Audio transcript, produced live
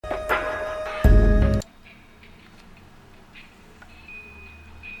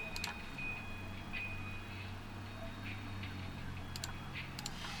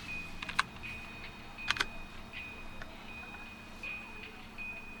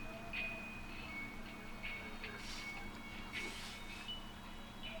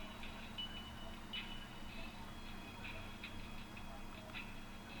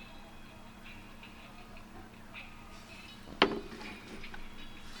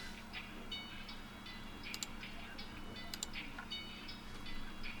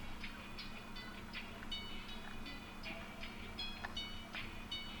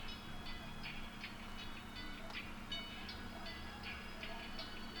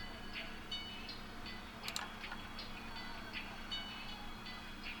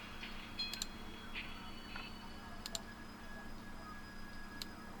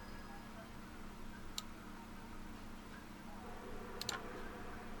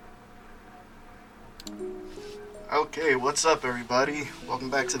Okay, what's up, everybody? Welcome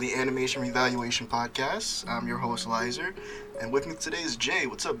back to the Animation Revaluation Podcast. I'm your host, Lizer, and with me today is Jay.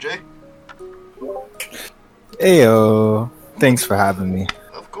 What's up, Jay? Heyo, thanks for having me.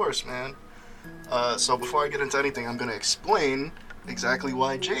 Of course, man. So before I get into anything, I'm going to explain exactly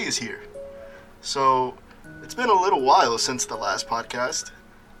why Jay is here. So, it's been a little while since the last podcast.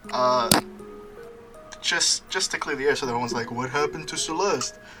 Just to clear the air so that everyone's like, what happened to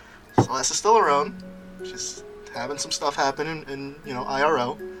Celeste? Celeste is still around. She's having some stuff happen in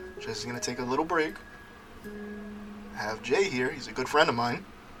IRL. Just gonna take a little break. I have Jay here. He's a good friend of mine,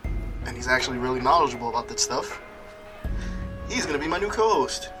 and he's actually really knowledgeable about that stuff. He's gonna be my new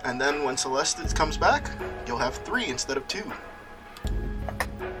co-host, and then when Celeste comes back, you'll have 3 instead of 2.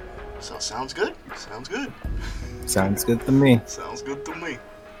 So sounds good? Sounds good. Sounds good to me. Sounds good to me.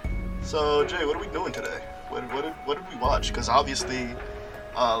 So Jay, what are we doing today? What did we watch? Because obviously,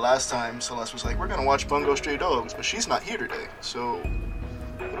 last time Celeste was like, we're gonna watch Bungo Stray Dogs, but she's not here today. So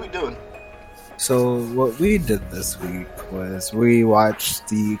what are we doing? So what we did this week was we watched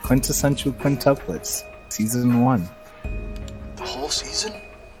the Quintessential Quintuplets, season 1. The whole season?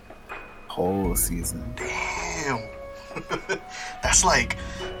 Whole season. Damn. That's like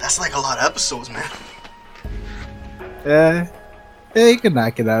a lot of episodes, man. Yeah, you can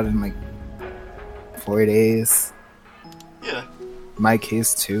knock it out in like 4 days. Yeah. My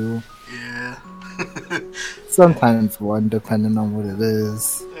case 2. Yeah. Sometimes 1, depending on what it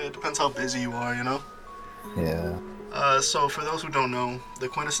is. Yeah, it depends how busy you are, you know? Yeah. So for those who don't know, The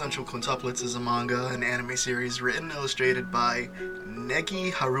Quintessential Quintuplets is a manga and anime series written and illustrated by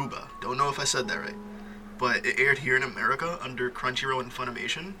Neki Haruba. Don't know if I said that right. But it aired here in America under Crunchyroll and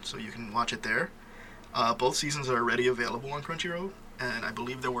Funimation, so you can watch it there. Both seasons are already available on Crunchyroll, and I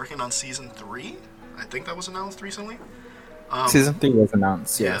believe they're working on season 3. I think that was announced recently. Season 3 was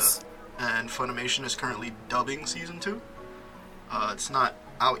announced, yes. Yeah. And Funimation is currently dubbing season 2. It's not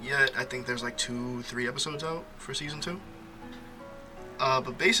out yet. I think there's like 2-3 episodes out for season 2.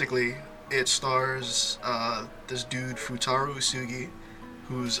 But basically, it stars this dude, Futaro Usugi,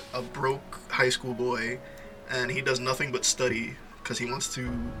 who's a broke high school boy, and he does nothing but study because he wants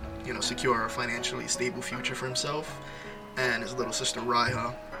to, secure a financially stable future for himself and his little sister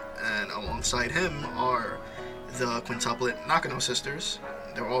Raiha. And alongside him are the quintuplet Nakano sisters.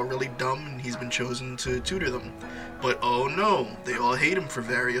 They're all really dumb, and he's been chosen to tutor them. But oh no, they all hate him for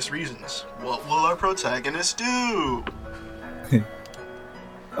various reasons. What will our protagonist do? We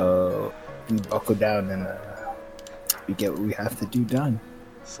buckle down and we get what we have to do done.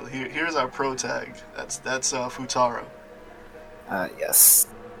 So here's our protag. That's Futaro. Yes.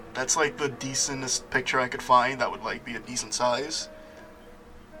 That's like the decentest picture I could find that would like be a decent size.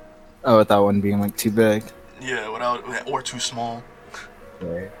 Oh, without one being like too big. Yeah, or too small.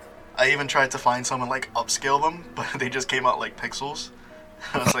 Right. I even tried to find some and like upscale them, but they just came out like pixels.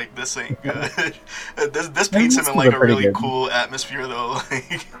 I was like, this ain't good. this paints him in like a really good, cool atmosphere though.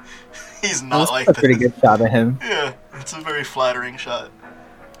 Like, he's not like a pretty good shot of him. Yeah, it's a very flattering shot.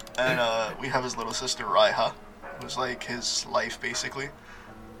 And we have his little sister Raiha, who's like his life basically.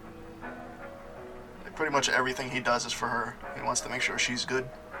 Like, pretty much everything he does is for her. He wants to make sure she's good.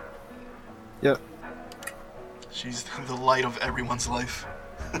 Yep. She's the light of everyone's life.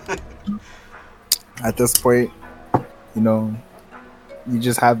 At this point, you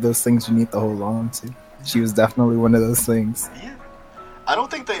just have those things you need to hold on to. She was definitely one of those things. Yeah. I don't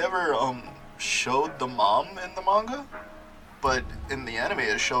think they ever showed the mom in the manga, but in the anime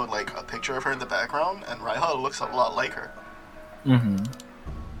it showed like a picture of her in the background, and Raiha looks a lot like her. Mm-hmm.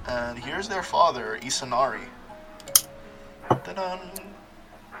 And here's their father, Isanari. Ta-da!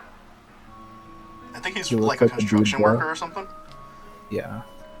 I think he's like a construction worker or something. Yeah.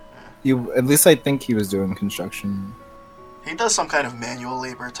 At least I think he was doing construction. He does some kind of manual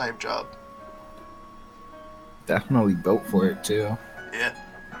labor type job. Definitely built for it too. Yeah.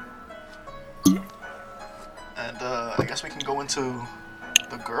 And I guess we can go into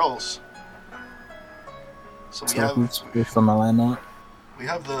the girls. So who's from the lineup? We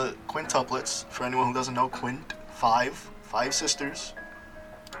have the quintuplets. For anyone who doesn't know, quint, 5 sisters.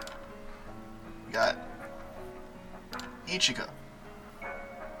 We got Ichika.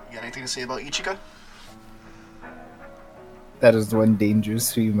 You got anything to say about Ichika? That is one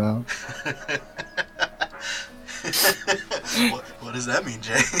dangerous female. What does that mean,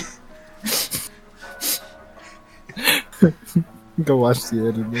 Jay? Go watch the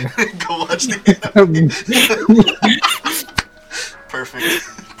anime. Go watch the anime.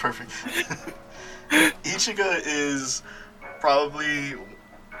 Perfect. Ichika is probably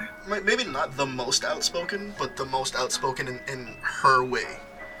maybe not the most outspoken, but the most outspoken in her way.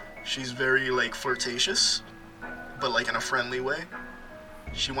 She's very, like, flirtatious, but like in a friendly way.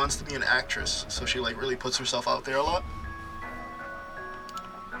 She wants to be an actress, so she like really puts herself out there a lot.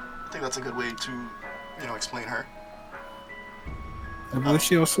 I think that's a good way to, explain her. I believe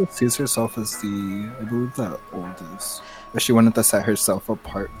she also sees herself as the oldest. But she wanted to set herself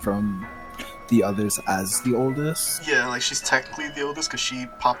apart from the others as the oldest. Yeah, like she's technically the oldest because she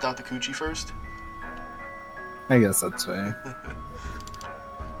popped out the coochie first. I guess that's right.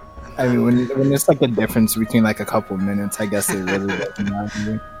 I mean, when there's like a difference between like a couple minutes, I guess it really doesn't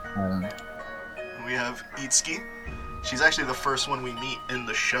matter. We have Itsuki. She's actually the first one we meet in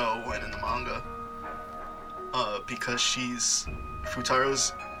the show and in the manga. Because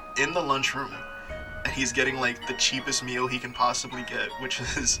Futaro's in the lunchroom, and he's getting like the cheapest meal he can possibly get, which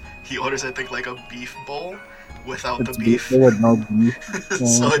is he orders I think like a beef bowl without the beef. With no beef. Yeah.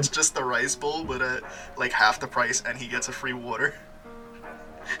 So it's just the rice bowl, but at like half the price, and he gets a free water.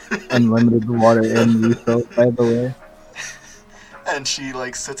 Unlimited water and refill, by the way. And she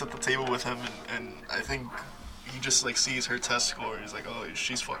like sits at the table with him, and I think he just like sees her test score. He's like, oh,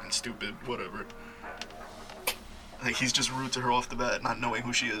 she's fucking stupid, whatever. Like he's just rude to her off the bat, not knowing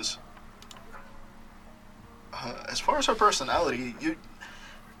who she is. As far as her personality,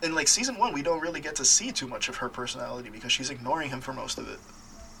 in like season 1, we don't really get to see too much of her personality because she's ignoring him for most of it.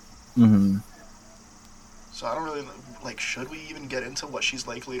 Mm-hmm. So I don't really like. Should we even get into what she's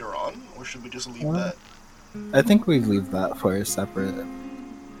like later on, or should we just leave that? I think we leave that for a separate.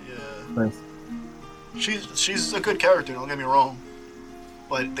 Yeah. First. She's a good character. Don't get me wrong,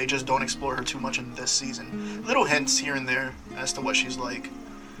 but they just don't explore her too much in this season. Little hints here and there as to what she's like,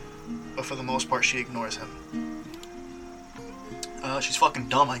 but for the most part, she ignores him. She's fucking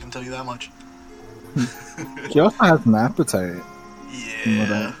dumb. I can tell you that much. She also has an appetite.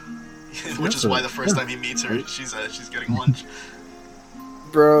 Yeah. Which is why the first time he meets her, she's getting lunch.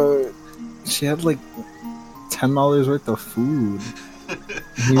 Bro, she had like $10 worth of food.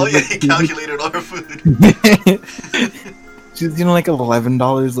 Oh yeah, he calculated all her food. She's like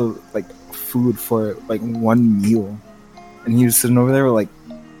 $11 of like food for like one meal, and he was sitting over there with like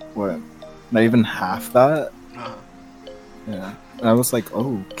what? Not even half that. Yeah, and I was like,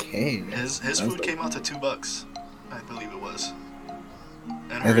 okay. His food came out to $2, I believe it was.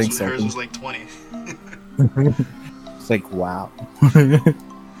 And I think so. Hers was like 20. It's like, wow.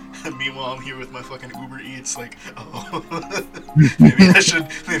 Meanwhile, I'm here with my fucking Uber Eats, like, oh, maybe I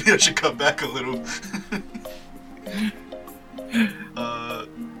should cut back a little.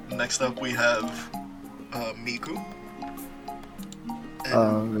 Next up, we have Miku.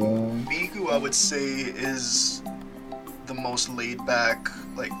 And Miku, I would say, is the most laid back,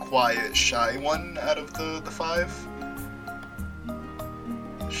 like, quiet, shy one out of the 5.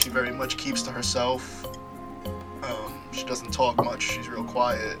 She very much keeps to herself. She doesn't talk much. She's real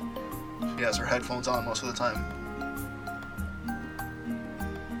quiet. She has her headphones on most of the time.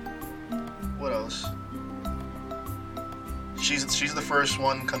 What else? She's the first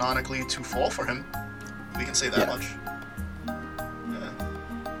one canonically to fall for him. We can say that much. Yeah.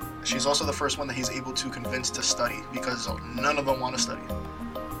 She's also the first one that he's able to convince to study because none of them want to study.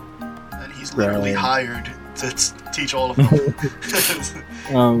 And he's literally hired to teach all of them.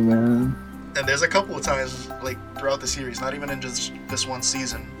 Oh man. And there's a couple of times, like, throughout the series, not even in just this one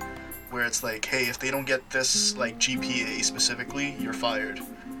season, where it's like, hey, if they don't get this, like, GPA specifically, you're fired.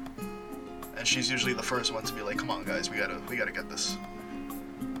 And she's usually the first one to be like, come on, guys, we gotta get this.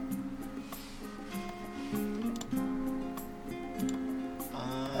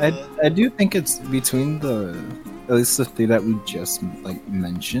 I do think it's between at least the 3 that we just, like,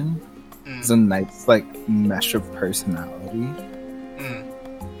 mentioned. It's a nice, like, mesh of personality.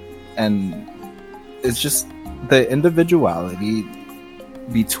 And it's just the individuality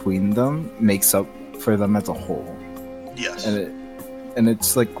between them makes up for them as a whole. Yes. And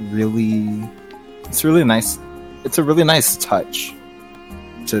it's like really nice. It's a really nice touch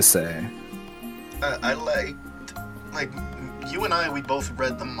to say. I like you and I, we both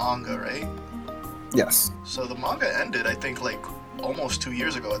read the manga, right? Yes. So the manga ended, I think, like almost 2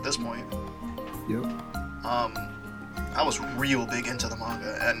 years ago at this point. Yep. I was real big into the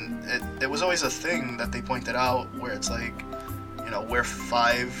manga, and it was always a thing that they pointed out where it's like, we're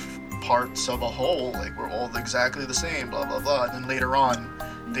 5 parts of a whole, like we're all exactly the same, blah blah blah. And then later on,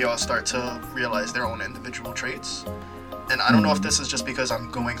 they all start to realize their own individual traits. And I don't know if this is just because I'm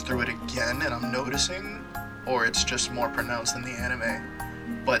going through it again and I'm noticing, or it's just more pronounced in the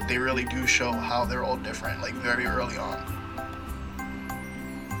anime, but they really do show how they're all different, like very early on.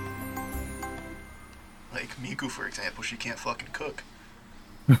 Like Miku, for example, she can't fucking cook.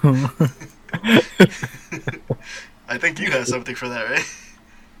 I think you have something for that, right?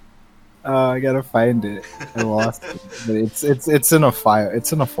 I gotta find it. I lost it. But it's in a file.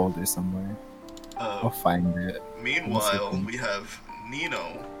 It's in a folder somewhere. I'll find it. Meanwhile, we have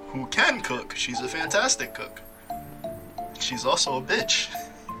Nino, who can cook. She's a fantastic cook. She's also a bitch.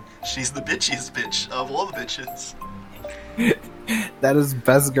 She's the bitchiest bitch of all the bitches. That is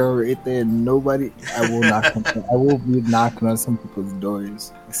best girl right there. Nobody. I will be knocking on some people's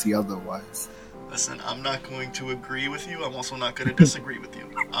doors. I see otherwise. Listen, I'm not going to agree with you. I'm also not going to disagree with you.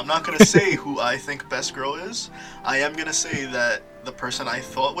 I'm not going to say who I think best girl is. I am going to say that the person I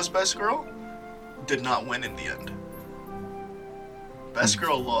thought was best girl did not win in the end. Best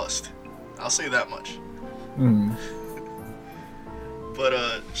girl lost. I'll say that much.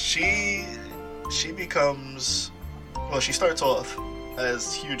 But she becomes, well, she starts off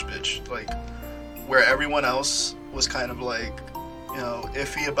as huge bitch, like where everyone else was kind of like, you know,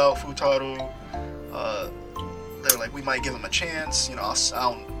 iffy about Futaro. They're like, we might give him a chance, you know,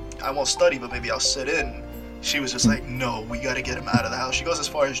 I won't study, but maybe I'll sit in. She was just like, no, we gotta get him out of the house. She goes as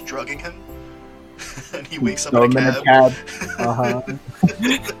far as drugging him. And he wakes up in a cab. I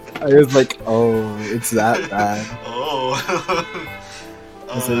was like, oh, it's that bad. I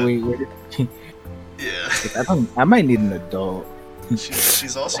was like, wait. Yeah. I might need an adult.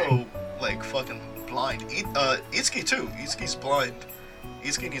 She's also like fucking blind. Itsuki too. Itsuki's blind.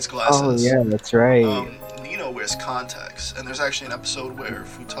 Itsuki needs glasses. Oh yeah, that's right. Nino wears contacts, and there's actually an episode where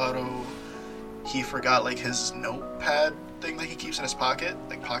Futaro, he forgot like his notepad thing that he keeps in his pocket,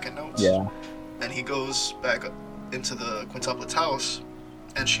 like pocket notes. Yeah. And he goes back into the quintuplet's house,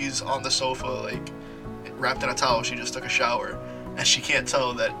 and she's on the sofa, like wrapped in a towel. She just took a shower, and she can't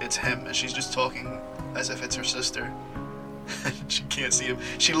tell that it's him, and she's just talking as if it's her sister. She can't see him.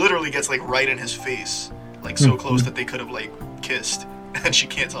 She literally gets like right in his face, like so close that they could have like kissed, and she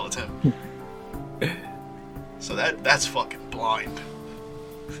can't tell it's him. So that's fucking blind.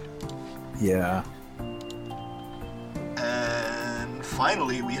 Yeah. And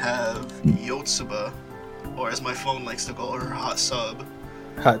finally we have Yotsuba, or as my phone likes to call her, Hot Sub.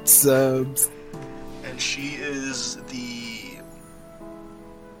 Hot Subs. And she is the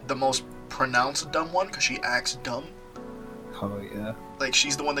most pronounced dumb one because she acts dumb. Oh yeah. Like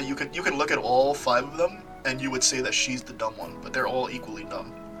she's the one that you can look at all 5 of them and you would say that she's the dumb one, but they're all equally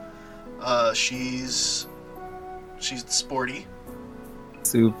dumb. She's sporty.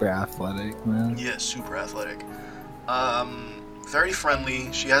 Super athletic, man. Yeah, super athletic. Very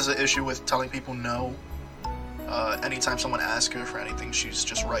friendly. She has an issue with telling people no. Anytime someone asks her for anything, she's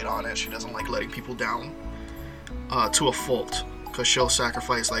just right on it. She doesn't like letting people down. To a fault, because she'll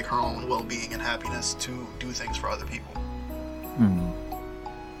sacrifice like her own well-being and happiness to do things for other people.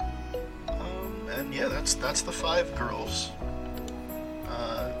 And yeah, that's the 5 girls.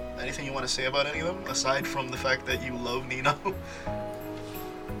 Anything you want to say about any of them aside from the fact that you love Nino?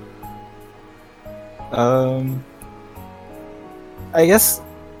 I guess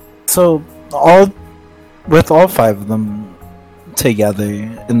so. With all 5 of them together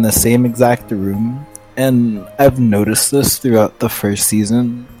in the same exact room, and I've noticed this throughout the first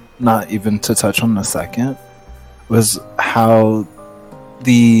season, not even to touch on the second, was how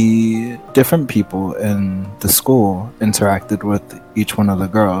the different people in the school interacted with each one of the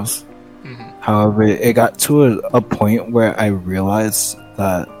girls. However, it got to a point where I realized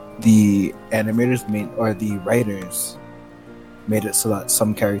that the animators the writers made it so that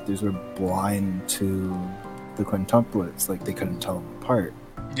some characters were blind to the quintuplets, like they couldn't tell them apart.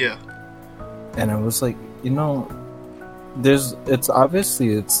 Yeah. And I was like, you know, it's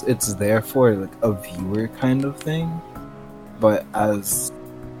obviously it's there for like a viewer kind of thing, but as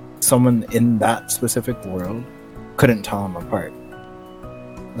someone in that specific world couldn't tell them apart.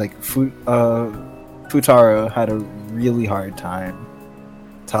 Like Futaro had a really hard time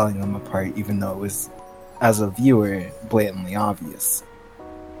telling them apart, even though it was, as a viewer, blatantly obvious.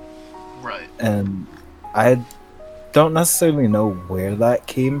 Right. And I don't necessarily know where that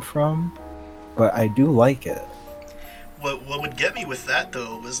came from, but I do like it. What would get me with that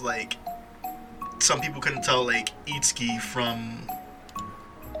though was like some people couldn't tell like Itsuki from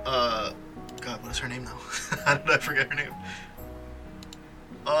God, what is her name now? How did I forget her name?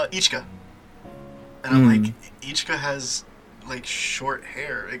 Ichika. And I'm like, Ichika has like short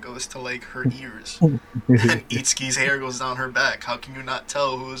hair. It goes to like her ears. And Itsuki's hair goes down her back. How can you not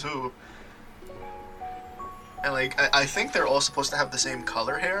tell who is who? And like I think they're all supposed to have the same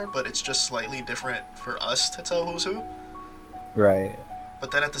color hair, but it's just slightly different for us to tell who's who. Right.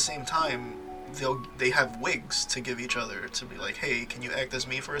 But then at the same time, they have wigs to give each other to be like, hey, can you act as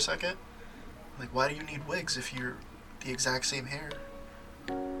me for a second? Like, why do you need wigs if you're the exact same hair?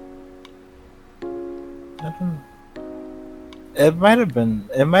 It might have been.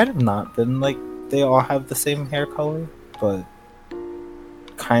 It might have not been like they all have the same hair color, but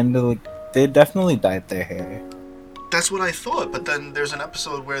kind of like they definitely dyed their hair. That's what I thought, but then there's an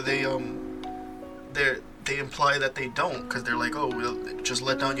episode where they imply that they don't, because they're like, oh, well, just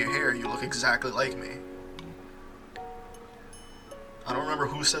let down your hair, you look exactly like me. I don't remember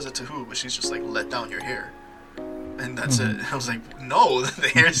who says it to who, but she's just like, let down your hair. And that's it. I was like, no, the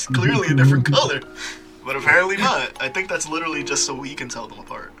hair is clearly a different color. But apparently not. I think that's literally just so we can tell them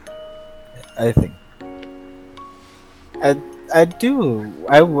apart. I think. I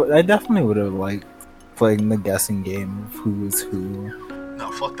definitely would have liked playing the guessing game of who's who.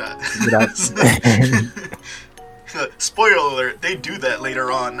 No, fuck that. Spoiler alert, they do that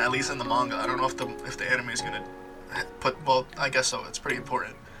later on, at least in the manga. I don't know if the anime is gonna put, well, I guess so, it's pretty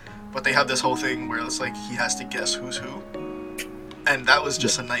important. But they have this whole thing where it's like he has to guess who's who. And that was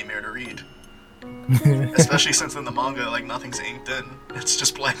just a nightmare to read. Especially since in the manga, like, nothing's inked in. It's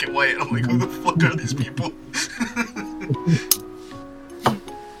just black and white. I'm like, who the fuck are these people?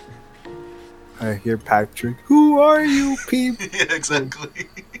 I hear Patrick. Who are you, people? Yeah, exactly.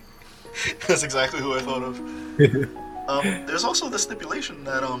 That's exactly who I thought of. There's also the stipulation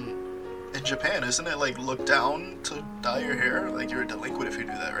that in Japan, isn't it like look down to dye your hair? Like you're a delinquent if you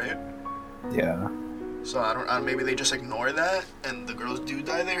do that, right? Yeah. So I don't. Maybe they just ignore that, and the girls do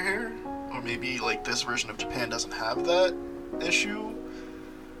dye their hair, or maybe like this version of Japan doesn't have that issue,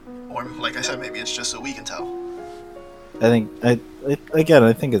 or like I said, maybe it's just so we can tell. I think I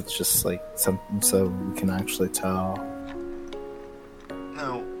think it's just like something so we can actually tell.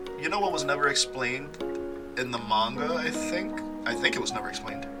 Now, you know what was never explained in the manga? I think it was never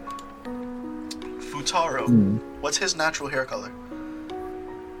explained. Futaro. What's his natural hair color?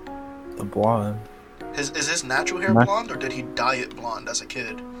 The blonde. Is his natural hair blonde, or did he dye it blonde as a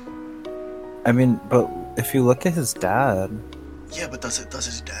kid? I mean, but if you look at his dad. Yeah, but does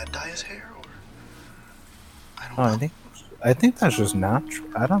his dad dye his hair, or I don't know. I think that's just natural.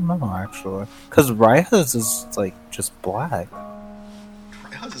 I don't know actually, because Raiha's is like just black.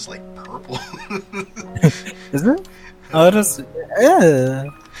 Raiha's is like purple. Is it? Oh, it is. Yeah.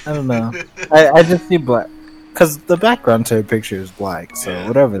 I don't know. I just see black, because the background to the picture is black. So yeah.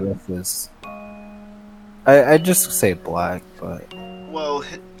 Whatever this is, I just say black. But well,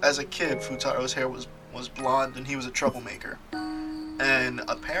 as a kid, Futaro's hair was blonde, and he was a troublemaker. And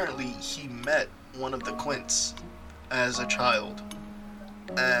apparently, he met one of the Quints as a child,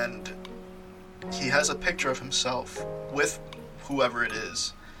 and he has a picture of himself with whoever it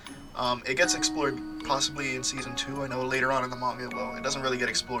is. It gets explored possibly in season 2. I know later on in the manga, well, it doesn't really get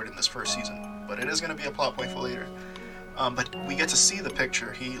explored in this first season, but it is going to be a plot point for later. But we get to see the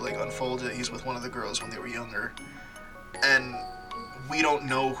picture. He like unfolds it. He's with one of the girls when they were younger, and we don't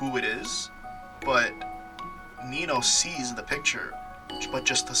know who it is, but Nino sees the picture, but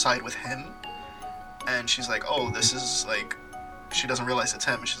just the side with him. And she's like, oh, this is like, she doesn't realize it's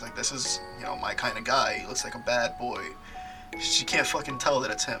him. She's like, this is, my kind of guy. He looks like a bad boy. She can't fucking tell that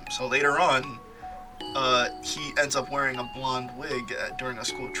it's him. So later on, he ends up wearing a blonde wig during a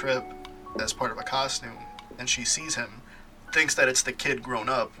school trip as part of a costume. And she sees him, thinks that it's the kid grown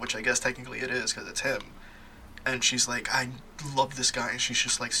up, which I guess technically it is because it's him. And she's like, I love this guy. And she's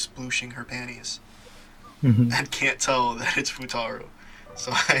just like splooshing her panties. And can't tell that it's Futaro.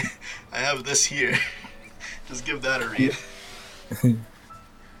 So I have this here. Just give that a read.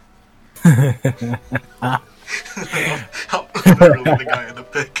 I'm literally the guy in the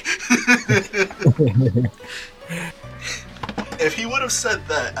pic. If he would have said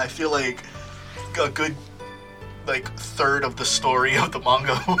that, I feel like a good third of the story of the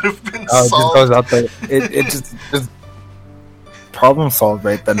manga would have been solved. It just goes out there. It just problem solved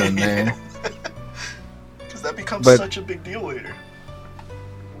right then and there. Because that becomes such a big deal later.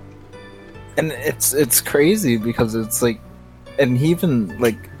 And it's crazy because it's like, and he even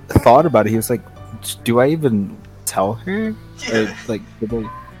like thought about it. He was like, "Do I even tell her? Yeah.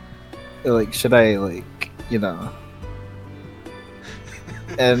 Should I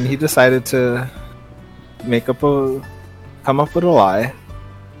And he decided to come up with a lie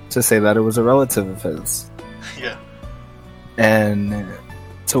to say that it was a relative of his. Yeah. And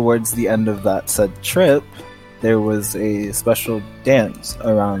towards the end of that said trip, there was a special dance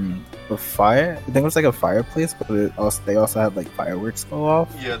around a fire. I think it was like a fireplace, but they also had like fireworks go off.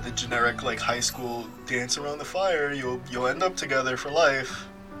 Yeah, the generic like high school dance around the fire. You'll end up together for life.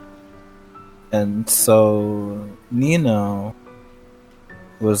 And so Nino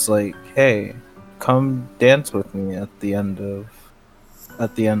was like, "Hey, come dance with me at the end of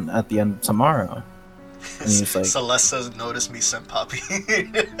tomorrow." And he's like, Celeste says, "Notice me, Senpapi."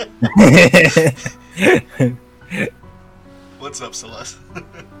 What's up, Celeste?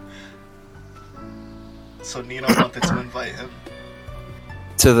 So Nino wanted to invite him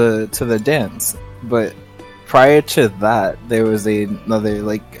to the dance, but prior to that, there was another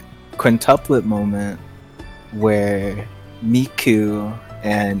like quintuplet moment where Miku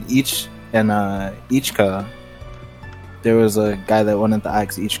and Ichika, there was a guy that wanted to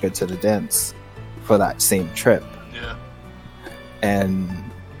ask Ichika to the dance for that same trip. Yeah. And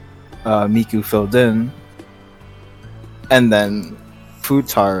Miku filled in, and then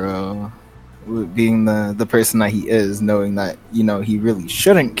Futaro, being the person that he is, knowing that, you know, he really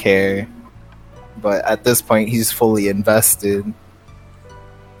shouldn't care, but at this point he's fully invested,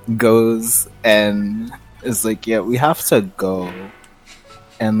 goes and is like, yeah, we have to go.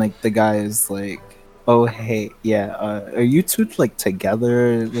 And like the guy is like, oh hey, yeah, are you two like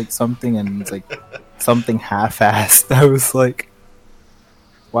together, like something? And it's like something half-assed. I was like,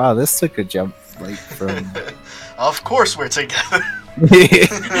 wow, this took a jump like from Of course we're together.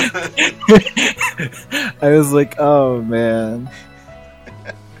 I was like, oh man.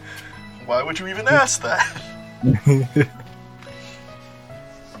 Why would you even ask that?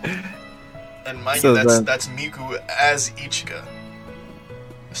 And mind you, that's Miku as Ichika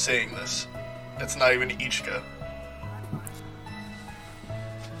saying this. It's not even Ichika.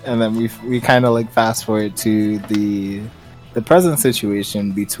 And then we kind of like fast forward to the present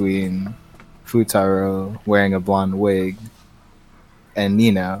situation between Futaro wearing a blonde wig and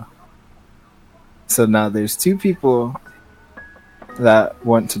Nino. So now there's two people that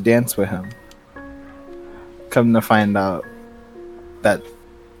want to dance with him. Come to find out that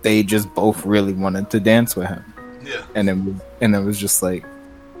they just both really wanted to dance with him. Yeah. And it was just like,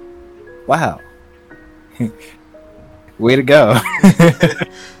 wow. Way to go.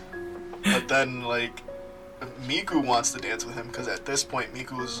 But then, like, Miku wants to dance with him because at this point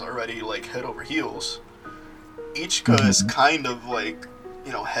Miku is already like head over heels. Ichika is kind of like,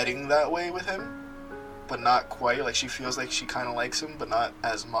 you know, heading that way with him, but not quite. Like, she feels like she kind of likes him, but not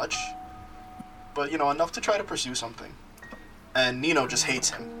as much. But, you know, enough to try to pursue something. And Nino just hates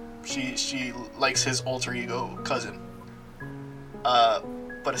him. She likes his alter ego cousin.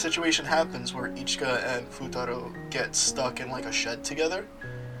 But a situation happens where Ichika and Futaro get stuck in like a shed together,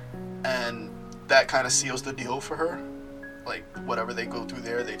 and that kind of seals the deal for her. Like, whatever they go through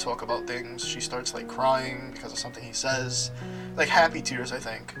there, they talk about things. She starts like crying because of something he says, like happy tears, I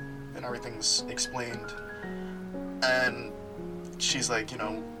think, and everything's explained. And she's like, you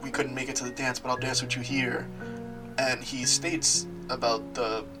know, we couldn't make it to the dance, but I'll dance with you here. And he states about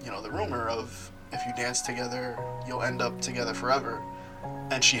the, you know, the rumor of if you dance together, you'll end up together forever.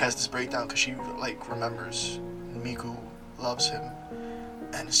 And she has this breakdown because she like remembers Miku loves him,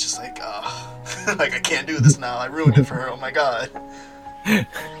 and it's just like, like, I can't do this now. I ruined it for her. Oh my god.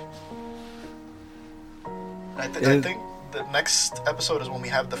 I think the next episode is when we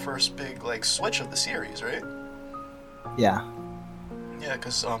have the first big like switch of the series, right? Yeah. Yeah,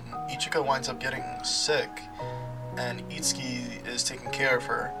 because Ichika winds up getting sick, and Itsuki is taking care of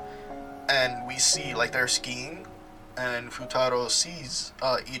her, and we see like they're skiing, and Futaro sees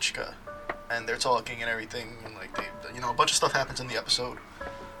Ichika, and they're talking and everything, and like they, you know, a bunch of stuff happens in the episode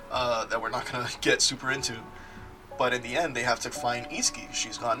that we're not gonna get super into. But in the end, they have to find Itsuki.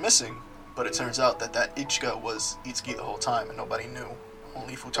 She's gone missing, but it turns out that Ichika was Itsuki the whole time, and nobody knew.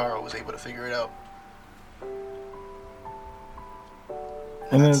 Only Futaro was able to figure it out.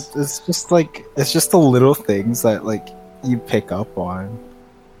 And it's just like, it's just the little things that like you pick up on.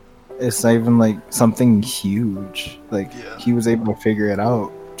 It's not even like something huge. Like, yeah. He was able to figure it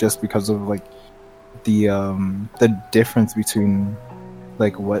out just because of like the difference between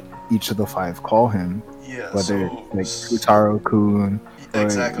like what each of the five call him. Yeah. Whether it's like Futaro-kun,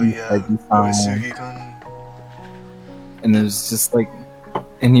 exactly, or Uesugi-kun. And it was just like,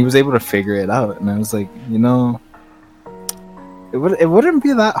 and he was able to figure it out, and I was like, you know, it wouldn't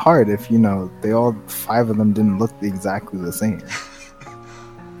be that hard if, you know, they all five of them didn't look exactly the same.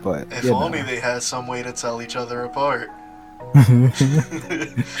 But if only they had some way to tell each other apart.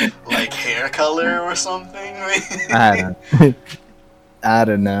 Like hair color or something. I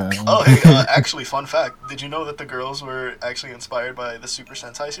don't know. Oh, hey, actually, fun fact. Did you know that the girls were actually inspired by the Super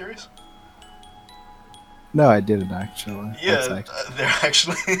Sentai series? No, I didn't actually. Yeah, they're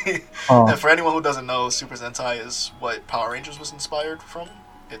actually... And for anyone who doesn't know, Super Sentai is what Power Rangers was inspired from.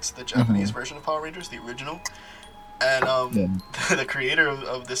 It's the Japanese version of Power Rangers, the original. And the creator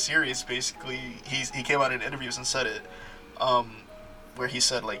of this series, basically, he came out in interviews and said it, where he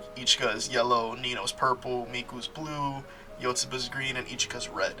said, like, Ichika is yellow, Nino's purple, Miku's blue, Yotsuba's green, and Ichika's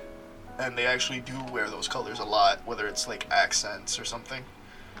red. And they actually do wear those colors a lot, whether it's, like, accents or something.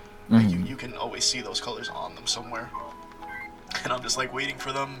 Like, you can always see those colors on them somewhere. and I'm just like waiting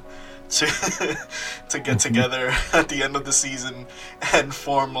for them to to get together at the end of the season and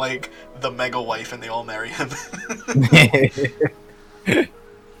form like the mega wife, and they all marry him.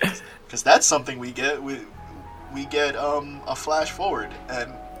 Because that's something we get. We get a flash forward,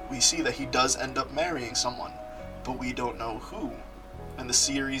 and we see that he does end up marrying someone, but we don't know who. And the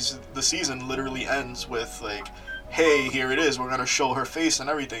season literally ends with like, hey, here it is, we're gonna show her face and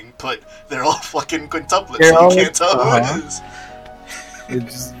everything, but they're all fucking quintuplets, so you can't tell who it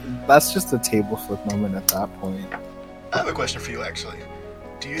is. That's just a table flip moment at that point. I have a question for you, actually.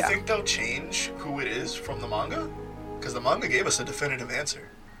 Do you think they'll change who it is from the manga? Because the manga gave us a definitive answer.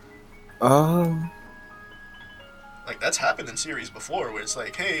 Like, that's happened in series before, where it's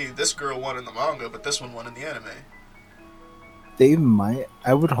like, hey, this girl won in the manga, but this one won in the anime. They might.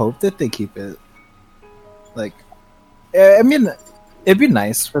 I would hope that they keep it. Like, I mean, it'd be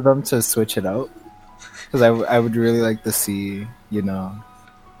nice for them to switch it out. Because I would really like to see, you know,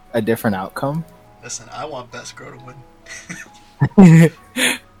 a different outcome. Listen, I want best girl to win.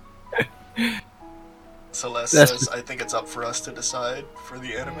 Celeste says, I think it's up for us to decide for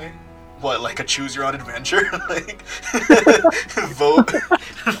the anime. What, like a choose your own adventure? Like, vote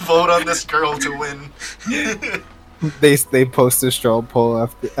on this girl to win. They post a straw poll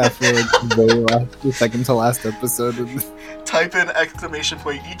after the second to last episode. Type in exclamation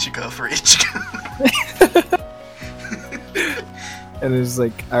point Ichika for Ichika. And it's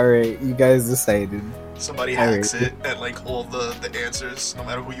like, alright, you guys decided. Somebody hacks it, and like all the answers, no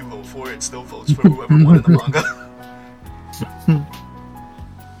matter who you vote for, it still votes for whoever won in the manga.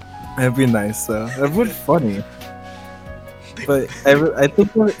 That'd be nice, though. That would be funny. But I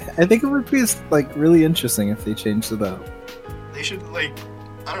think it would be like really interesting if they changed it up. They should, like,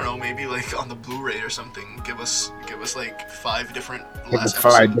 I don't know, maybe like on the Blu-ray or something, give us like 5 different last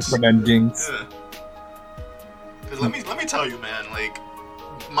episodes. 5 different endings. Yeah. Cause let me tell you, man, like,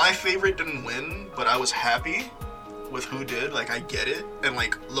 my favorite didn't win, but I was happy with who did. Like, I get it, and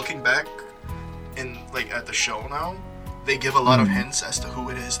like looking back in like at the show now, they give a lot of hints as to who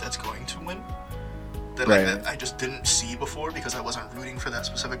it is that's going to win. That like that I just didn't see before because I wasn't rooting for that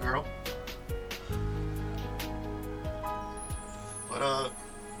specific girl. But I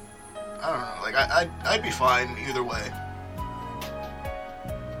don't know. Like I'd be fine either way.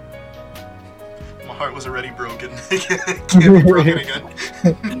 My heart was already broken. It can't be broken again.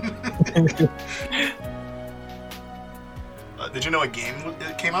 Did you know a game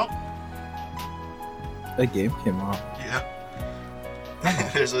came out? A game came out. Yeah.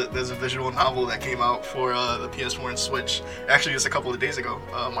 There's a visual novel that came out for the PS4 and Switch. Actually, just a couple of days ago,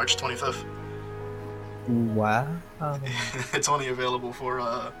 March 25th. Wow. It's only available for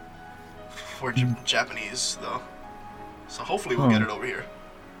Japanese though, so hopefully we'll get it over here.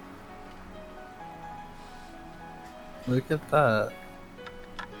 Look at that.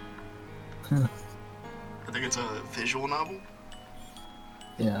 I think it's a visual novel.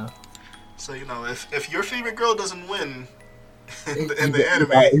 Yeah. So, you know, if your favorite girl doesn't win in the anime,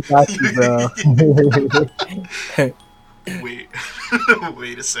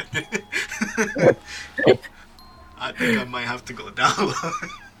 wait a second. I think I might have to go down.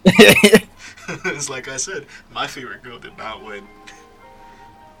 It's like I said, my favorite girl did not win.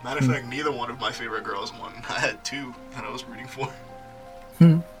 Matter of fact, neither one of my favorite girls won. I had 2 that I was rooting for.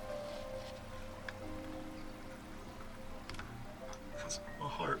 My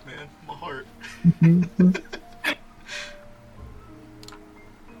heart, man. My heart.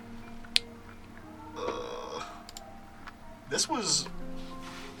 This was...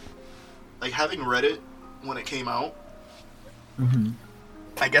 like, having read it when it came out,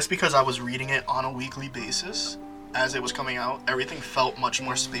 I guess because I was reading it on a weekly basis, as it was coming out, everything felt much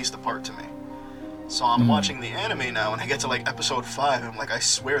more spaced apart to me. So I'm watching the anime now, and I get to, like, episode 5, and I'm like, I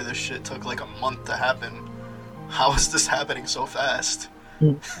swear this shit took, like, a month to happen. How is this happening so fast?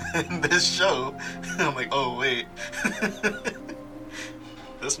 In this show, I'm like, oh, wait.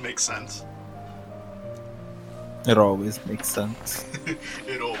 This makes sense. It always makes sense.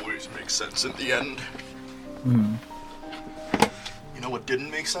 It always makes sense in the end. You know what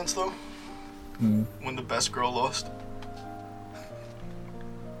didn't make sense, though? When the best girl lost.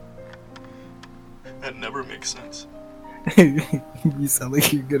 That never makes sense. You sound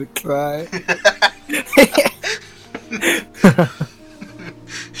like you're gonna cry.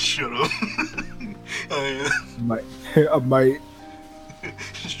 Shut up. I might.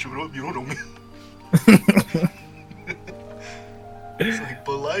 Shut up, you don't know me. It's like,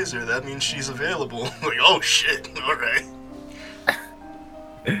 but Lizer, that means she's available. Like, oh shit, alright.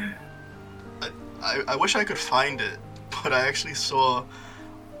 I wish I could find it, but I actually saw,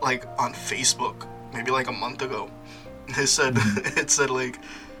 like, on Facebook, maybe like a month ago, It said like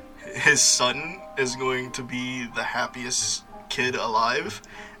his son is going to be the happiest kid alive,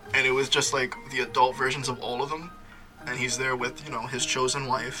 and it was just like the adult versions of all of them, and he's there with, you know, his chosen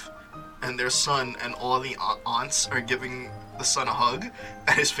wife and their son, and all the aunts are giving the son a hug,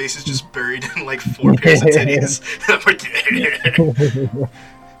 and his face is just buried in like 4 pairs of titties. I'm like,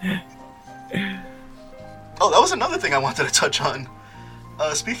 oh, that was another thing I wanted to touch on.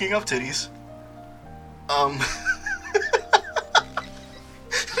 Speaking of titties,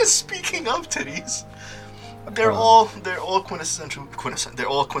 speaking of titties, they're all quintessential. They're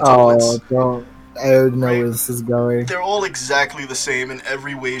all quintuplets. Oh, I don't know where this is going. They're all exactly the same in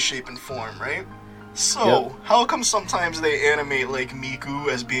every way, shape, and form, right? So, How come sometimes they animate, like, Miku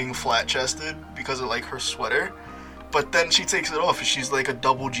as being flat-chested because of, like, her sweater, but then she takes it off and she's, like, a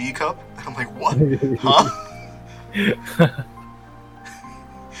double G cup? And I'm like, what? Huh?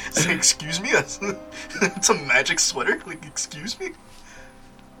 It's like, excuse me? It's a magic sweater? Like, excuse me?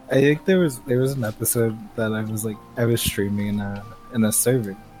 I think there was an episode that I was streaming in a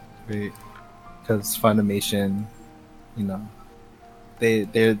server, right? Because Funimation, you know,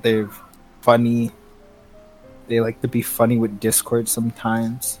 they're funny. They like to be funny with Discord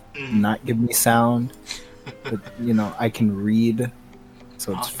sometimes, not give me sound. But, you know, I can read,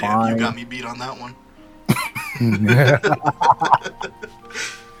 so it's fine. You got me beat on that one.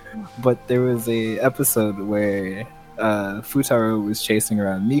 But there was a episode where Futaro was chasing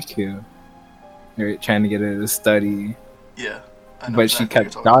around Miku, right, trying to get her to study. Yeah, but she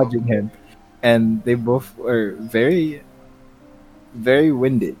kept dodging him. And they both were very, very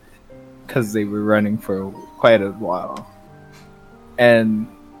winded because they were running for quite a while. And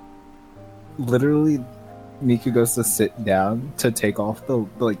literally, Miku goes to sit down to take off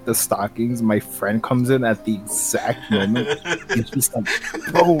the stockings. My friend comes in at the exact moment. And she's like,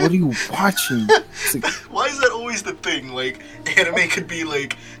 "Bro, what are you watching?" Like, why is that always the thing? Like, anime could be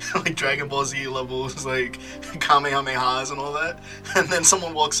like Dragon Ball Z levels, like Kamehamehas and all that, and then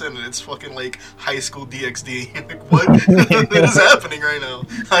someone walks in and it's fucking like High School DxD. Like, what? What is happening right now?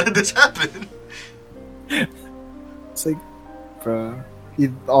 How did this happen? It's like, bro.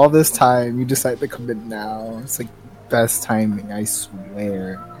 All this time, you decide to come in now. It's like best timing, I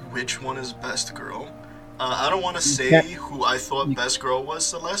swear. Which one is best girl? I don't want to say who I thought best girl was,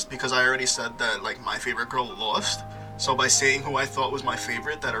 Celeste, because I already said that like my favorite girl lost. So by saying who I thought was my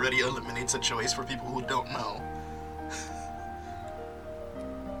favorite, that already eliminates a choice for people who don't know.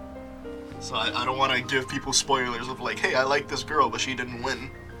 So I don't want to give people spoilers of like, hey, I like this girl, but she didn't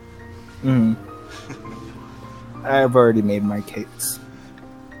win. I've already made my case.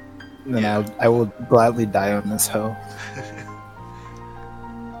 And I will gladly die on this hoe.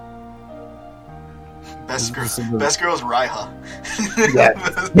 Best girl's Raiha. Yeah.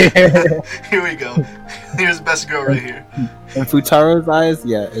 Here we go. Here's best girl right here. In Futaro's eyes,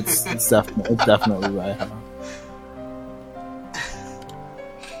 yeah, it's definitely Raiha.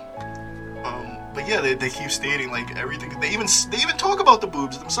 But yeah, they keep stating like everything. They even talk about the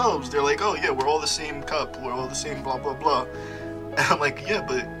boobs themselves. They're like, oh yeah, we're all the same cup. We're all the same blah blah blah. And I'm like, yeah,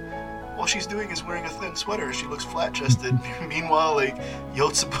 but all she's doing is wearing a thin sweater. She looks flat-chested. Meanwhile, like,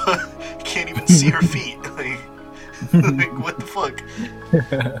 Yotsuba can't even see her feet. Like, what the fuck?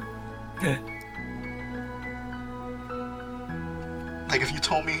 Like, if you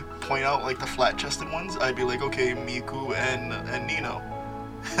told me point out like the flat-chested ones, I'd be like, okay, Miku and Nino.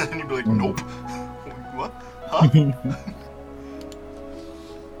 And you'd be like, nope. What? Huh?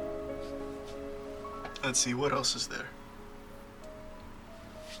 Let's see, what else is there?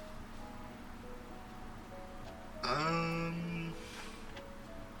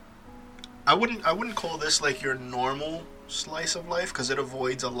 I wouldn't call this like your normal slice of life, because it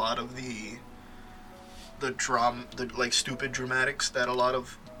avoids a lot of the like stupid dramatics that a lot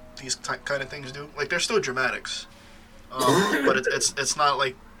of these kind of things do. Like, they're still dramatics, but it's not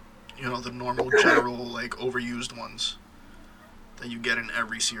like, you know, the normal general like overused ones that you get in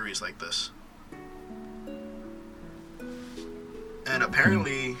every series like this. And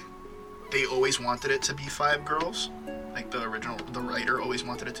apparently they always wanted it to be 5 girls. Like, the writer always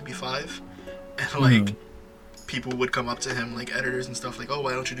wanted it to be 5. And, like, people would come up to him, like, editors and stuff, like, oh,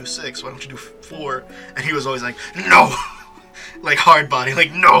 why don't you do 6? Why don't you do 4? And he was always like, no! Like, hard body,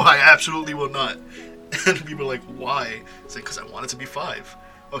 like, no, I absolutely will not. And people are like, why? It's like, because I want it to be 5.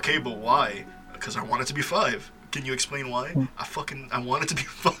 Okay, but why? Because I want it to be 5. Can you explain why? I want it to be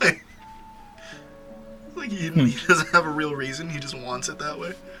 5. Like, he doesn't have a real reason, he just wants it that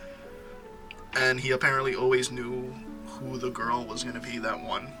way. And he apparently always knew who the girl was going to be that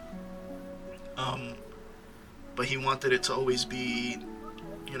won. But he wanted it to always be,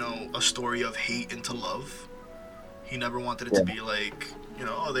 you know, a story of hate into love. He never wanted it to be like,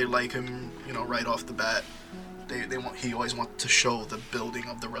 oh, they like him, right off the bat. He always wanted to show the building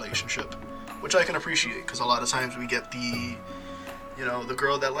of the relationship, which I can appreciate, because a lot of times we get the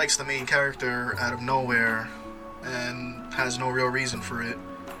girl that likes the main character out of nowhere and has no real reason for it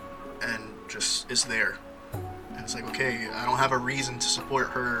and just is there. And it's like, okay, I don't have a reason to support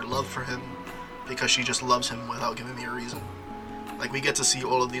her love for him because she just loves him without giving me a reason. Like, we get to see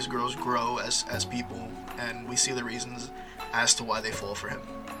all of these girls grow as people, and we see the reasons as to why they fall for him.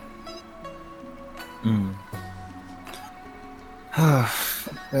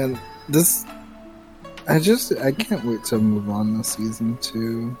 And this, I can't wait to move on to season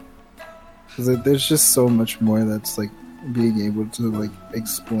 2, because there's just so much more that's like being able to like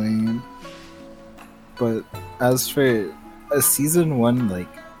explain. But as for a season 1, like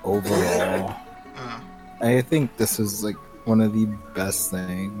overall, I think this is like one of the best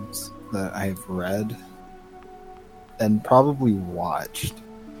things that I've read and probably watched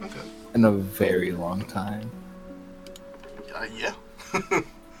in a very long time. Yeah.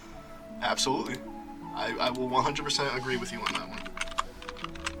 Absolutely. I will 100% agree with you on that one.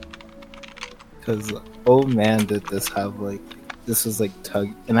 Because, oh man, did this have like, this was like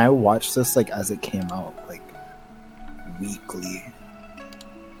and I watched this like as it came out, like weekly.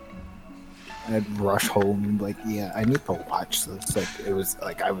 I'd rush home and be like, yeah, I need to watch this. Like, it was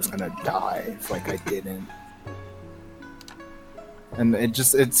like I was gonna die if like I didn't. And it's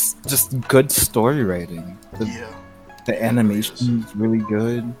just good story writing. The animation is really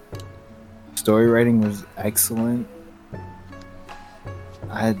good. Story writing was excellent.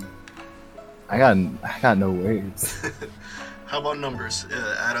 I got no words. How about numbers?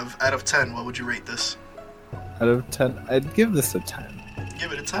 Out of 10, what would you rate this? Out of 10, I'd give this a 10.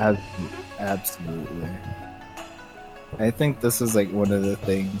 Give it a 10? Absolutely. I think this is like one of the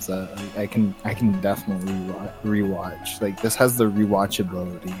things that I can definitely rewatch. Like, this has the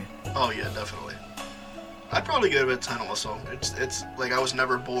rewatchability. Oh yeah, definitely. I'd probably give it a 10 also. It's like, I was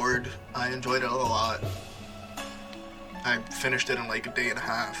never bored. I enjoyed it a lot. I finished it in like a day and a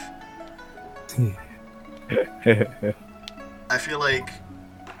half. I feel like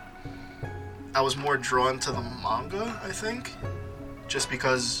I was more drawn to the manga, I think. Just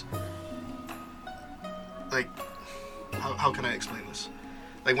because, like, how can I explain this?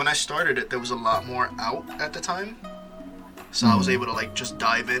 Like, when I started it, there was a lot more out at the time. So I was able to, like, just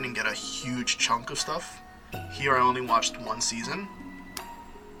dive in and get a huge chunk of stuff. Here, I only watched one season.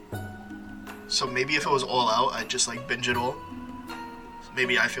 So maybe if it was all out, I'd just, like, binge it all.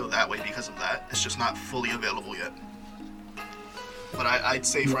 Maybe I feel that way because of that. It's just not fully available yet. But I'd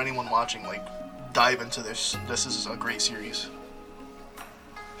say for anyone watching, like, dive into this. This is a great series.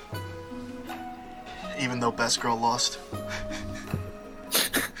 Even though Best Girl lost.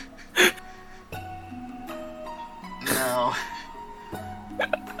 Now,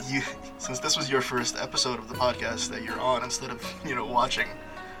 since this was your first episode of the podcast that you're on instead of, watching,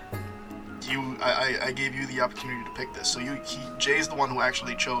 I gave you the opportunity to pick this. So Jay's the one who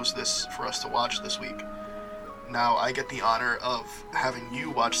actually chose this for us to watch this week. Now I get the honor of having you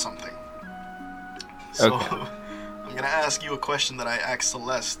watch something. So okay. I'm gonna ask you a question that I asked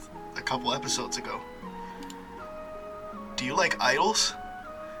Celeste a couple episodes ago. Do you like idols?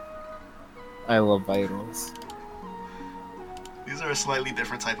 I love idols. These are a slightly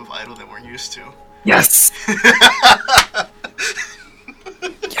different type of idol than we're used to. Yes!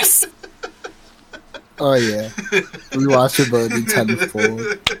 Yes! Oh yeah. Rewatchability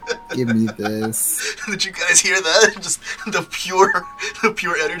tenfold. Give me this. Did you guys hear that? Just the pure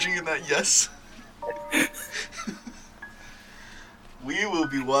energy in that yes. We will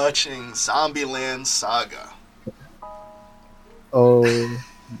be watching Zombieland Saga. Oh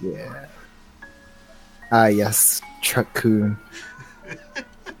yeah. Ah yes, Truck-kun.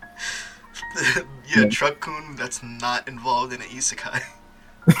 Yeah, Truck-kun that's not involved in an isekai.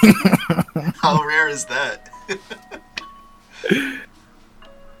 How rare is that?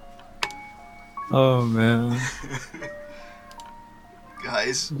 Oh man.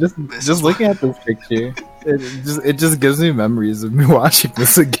 Guys, just looking at this picture, it just gives me memories of me watching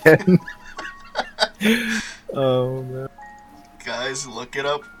this again. Oh man. Guys, look it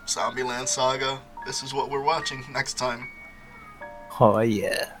up. Zombieland Saga. This is what we're watching next time. Oh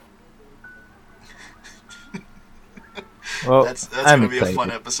yeah. Well, that's gonna be a fun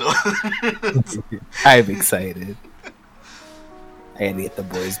episode. I'm excited. I gotta get the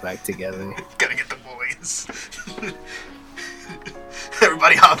boys back together. Gotta get the boys.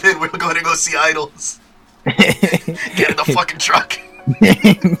 Everybody hop in, we're going to go see idols. Get in the fucking truck.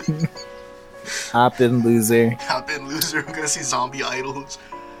 Hop in, loser. Hop in, loser. We're gonna see zombie idols.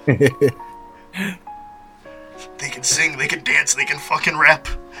 They can sing, they can dance, they can fucking rap.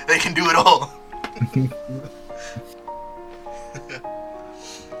 They can do it all.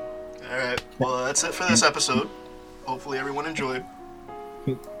 Alright, well, that's it for this episode. Hopefully everyone enjoyed.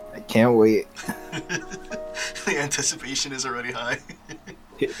 I can't wait. The anticipation is already high.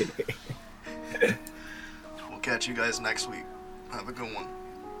 We'll catch you guys next week. Have a good one.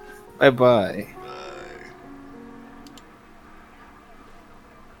 Bye-bye.